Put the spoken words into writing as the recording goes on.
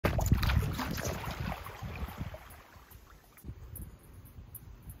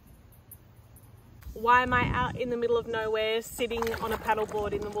why am I out in the middle of nowhere sitting on a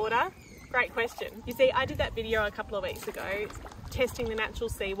paddleboard in the water? Great question. You see, I did that video a couple of weeks ago testing the natural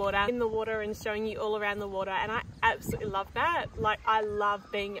seawater in the water and showing you all around the water, and I absolutely love that. Like, I love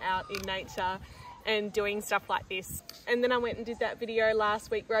being out in nature and doing stuff like this. And then I went and did that video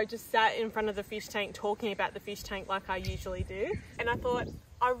last week where I just sat in front of the fish tank talking about the fish tank like I usually do. And I thought,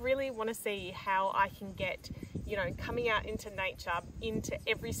 I really want to see how I can get, you know, coming out into nature into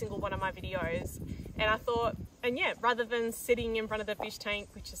every single one of my videos. And I thought, and yeah, rather than sitting in front of the fish tank,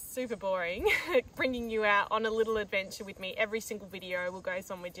 which is super boring, bringing you out on a little adventure with me, every single video will go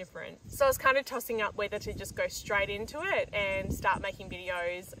somewhere different. So I was kind of tossing up whether to just go straight into it and start making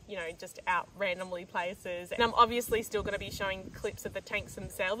videos, you know, just out randomly places. And I'm obviously still going to be showing clips of the tanks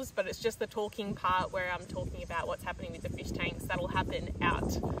themselves, but it's just the talking part where I'm talking about what's happening with the fish tanks that'll happen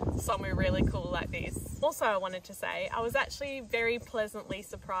out somewhere really cool like this. Also, I wanted to say, I was actually very pleasantly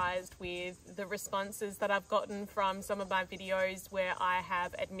surprised with the responses that I've gotten from some of my videos where I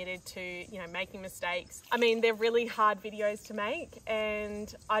have admitted to, you know, making mistakes. I mean, they're really hard videos to make,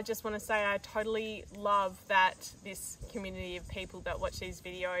 and I just want to say I totally love that this community of people that watch these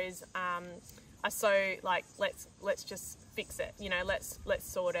videos are so like, let's just fix it, you know, let's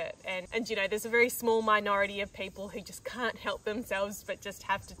sort it. And you know, there's a very small minority of people who just can't help themselves but just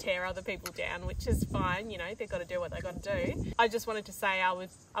have to tear other people down, which is fine, you know, they've got to do what they've got to do. I just wanted to say I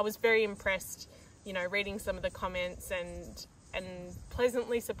was very impressed, you know, reading some of the comments and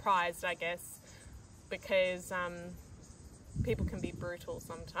pleasantly surprised, I guess, because people can be brutal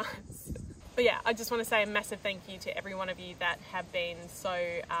sometimes. But yeah, I just want to say a massive thank you to every one of you that have been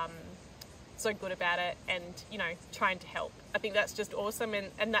so good about it and, you know, trying to help. I think that's just awesome,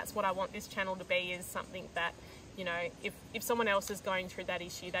 and that's what I want this channel to be, is something that, you know, if someone else is going through that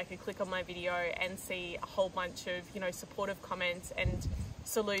issue, they could click on my video and see a whole bunch of, you know, supportive comments and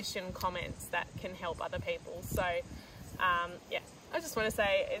solution comments that can help other people. So yeah, I just want to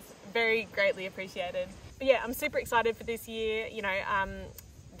say it's very greatly appreciated. But yeah, I'm super excited for this year. You know,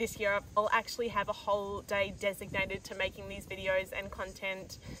 this year I'll actually have a whole day designated to making these videos and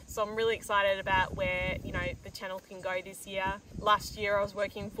content, so I'm really excited about where, you know, the channel can go this year. Last year I was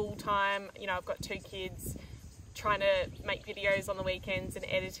working full-time, you know, I've got 2 kids, trying to make videos on the weekends and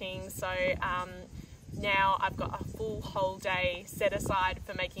editing, so now I've got a full whole day set aside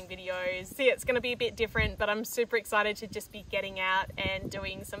for making videos. See, it's going to be a bit different, but I'm super excited to just be getting out and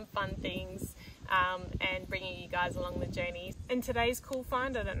doing some fun things and bringing you guys along the journey. And today's cool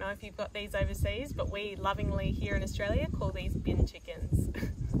find, I don't know if you've got these overseas, but we lovingly here in Australia call these bin chickens.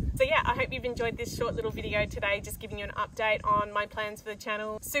 So yeah, I hope you've enjoyed this short little video today, just giving you an update on my plans for the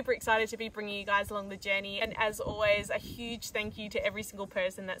channel. Super excited to be bringing you guys along the journey. And as always, a huge thank you to every single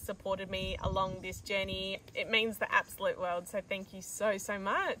person that supported me along this journey. It means the absolute world, so thank you so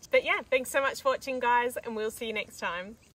much. But yeah, thanks so much for watching, guys, and we'll see you next time.